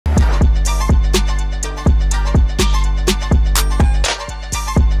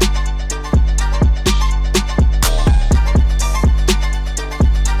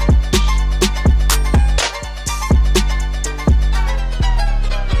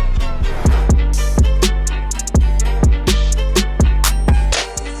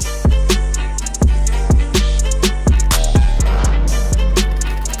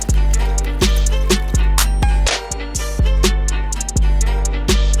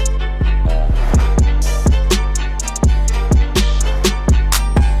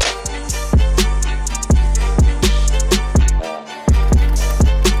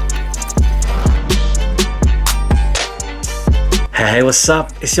what's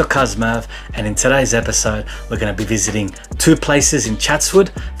up? It's your cuz Merv, and in today's episode we're going to be visiting two places in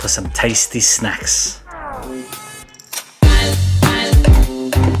Chatswood for some tasty snacks.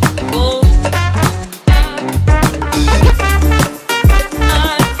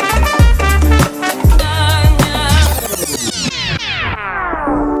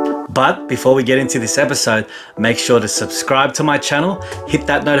 But before we get into this episode, make sure to subscribe to my channel, hit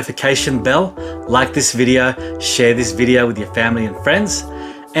that notification bell, like this video, share this video with your family and friends,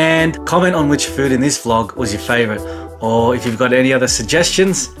 and comment on which food in this vlog was your favorite, or if you've got any other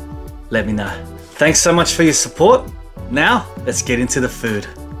suggestions, let me know. Thanks so much for your support. Now, let's get into the food.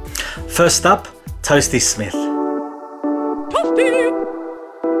 First up, Toastiesmith.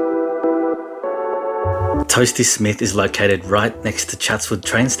 Toastiesmith is located right next to Chatswood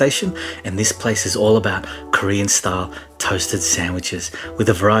train station, and this place is all about Korean style toasted sandwiches with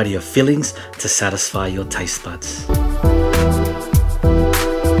a variety of fillings to satisfy your taste buds.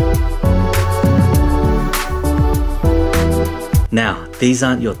 Now, these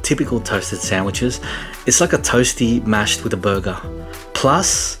aren't your typical toasted sandwiches. It's like a toasty mashed with a burger.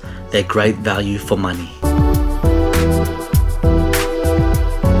 Plus, they're great value for money.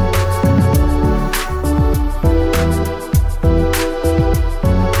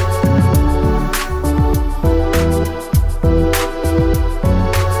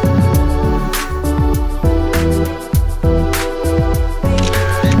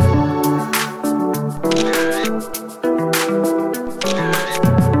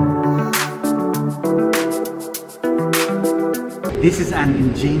 This is an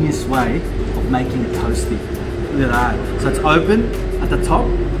ingenious way of making a toasty. Look at that. So it's open at the top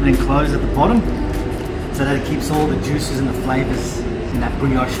and then closed at the bottom, so that it keeps all the juices and the flavors in that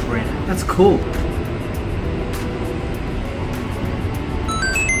brioche bread. That's cool.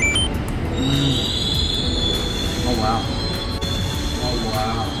 Oh wow. Oh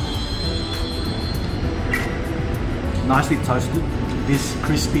wow. Nicely toasted. This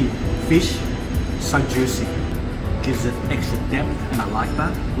crispy fish, so juicy. Gives it extra depth, and I like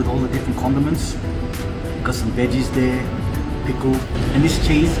that with all the different condiments. Got some veggies there, pickle, and this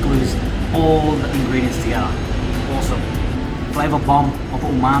cheese glues all the ingredients together. Awesome. Flavor bomb of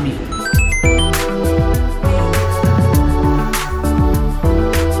umami.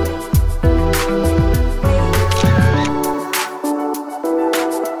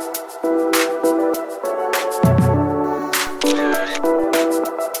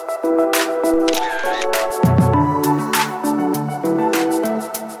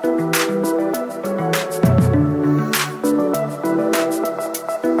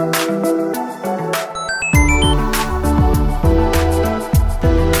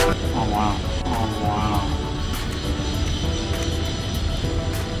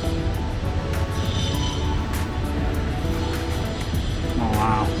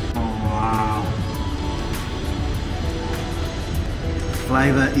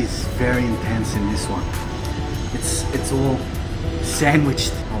 Flavor is very intense in this one. It's all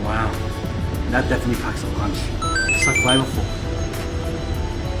sandwiched. Oh wow, that definitely packs a punch. So flavorful.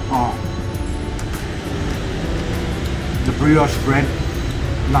 Oh, the brioche bread,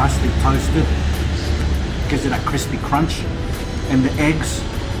 nicely toasted, gives it a crispy crunch, and the eggs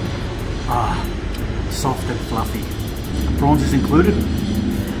are soft and fluffy. The prawns is included.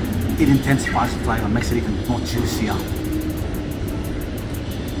 It intensifies the flavor, makes it even more juicier.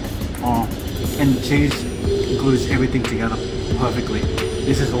 Oh, and the cheese glues everything together perfectly.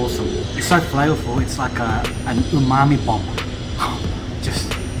 This is awesome. It's so flavorful. It's like an umami bomb.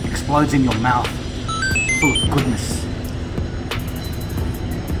 Just explodes in your mouth, full of goodness.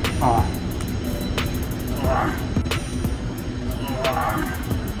 Oh.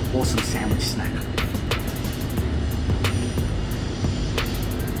 Awesome sandwich snack.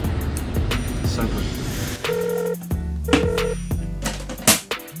 So good.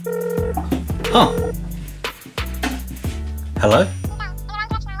 Oh. Hello?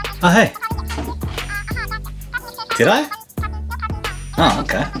 Oh, hey. Did I? Oh,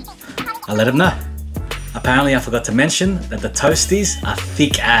 okay. I'll let him know. Apparently I forgot to mention that the toasties are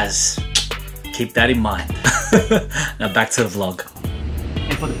thick as. Keep that in mind. Now back to the vlog.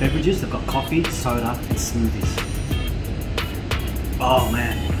 And for the beverages, they've got coffee, soda, and smoothies. Oh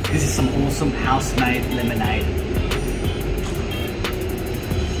man, this is some awesome house-made lemonade.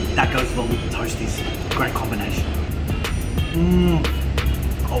 That goes well with the toasties. Great combination.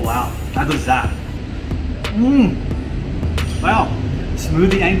 Oh wow, how good is that? Wow,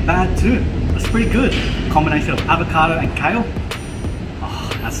 smoothie ain't bad too. That's pretty good. Combination of avocado and kale. Oh,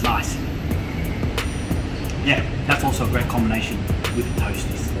 that's nice. Yeah, that's also a great combination with the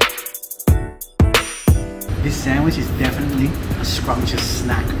toasties. This sandwich is definitely a scrumptious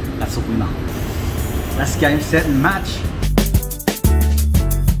snack. That's a winner. Let's game, set and match.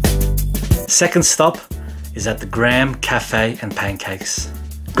 Second stop is at the Graham Cafe and Pancakes.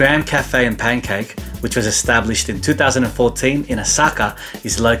 Graham Cafe and Pancake, which was established in 2014 in Osaka,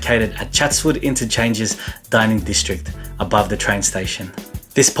 is located at Chatswood Interchange's dining district above the train station.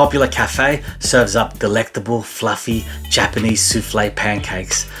 This popular cafe serves up delectable, fluffy Japanese souffle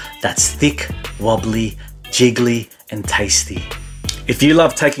pancakes that's thick, wobbly, jiggly, and tasty. If you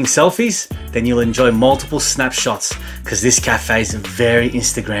love taking selfies, then you'll enjoy multiple snapshots because this cafe is very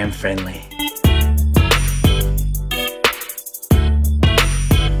Instagram friendly.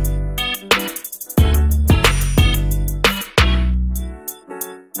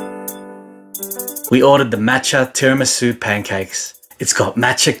 We ordered the matcha tiramisu pancakes. It's got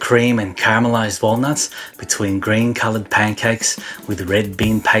matcha cream and caramelized walnuts between green colored pancakes with red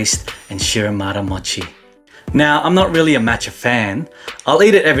bean paste and shiramata mochi. Now, I'm not really a matcha fan. I'll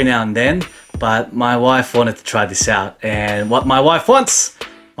eat it every now and then, but my wife wanted to try this out, and what my wife wants,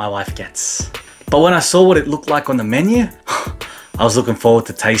 my wife gets. But when I saw what it looked like on the menu, I was looking forward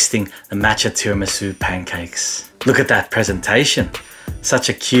to tasting the matcha tiramisu pancakes. Look at that presentation. Such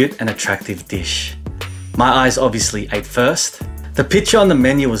a cute and attractive dish. My eyes obviously ate first. The picture on the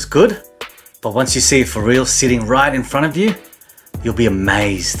menu was good, but once you see it for real sitting right in front of you, you'll be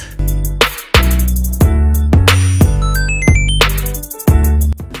amazed.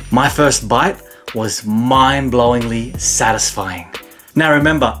 My first bite was mind-blowingly satisfying. Now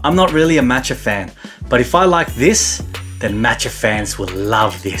remember, I'm not really a matcha fan, but if I like this, then matcha fans will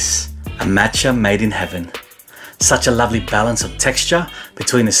love this. A matcha made in heaven. Such a lovely balance of texture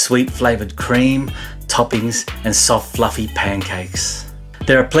between the sweet flavored cream, toppings, and soft fluffy pancakes.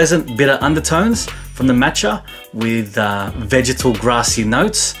 There are pleasant bitter undertones from the matcha with vegetal grassy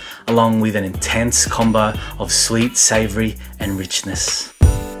notes, along with an intense combo of sweet, savory, and richness.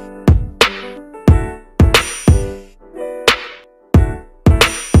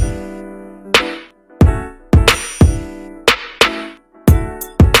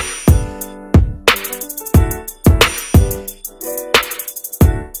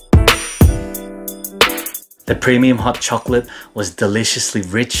 The premium hot chocolate was deliciously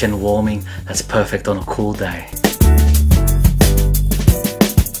rich and warming. That's perfect on a cool day.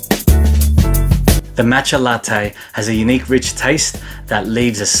 The matcha latte has a unique rich taste that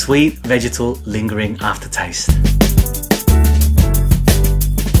leaves a sweet vegetal lingering aftertaste.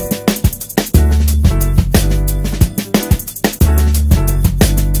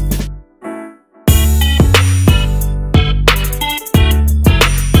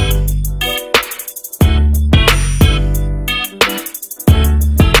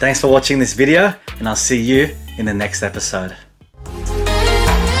 Thanks for watching this video, and I'll see you in the next episode.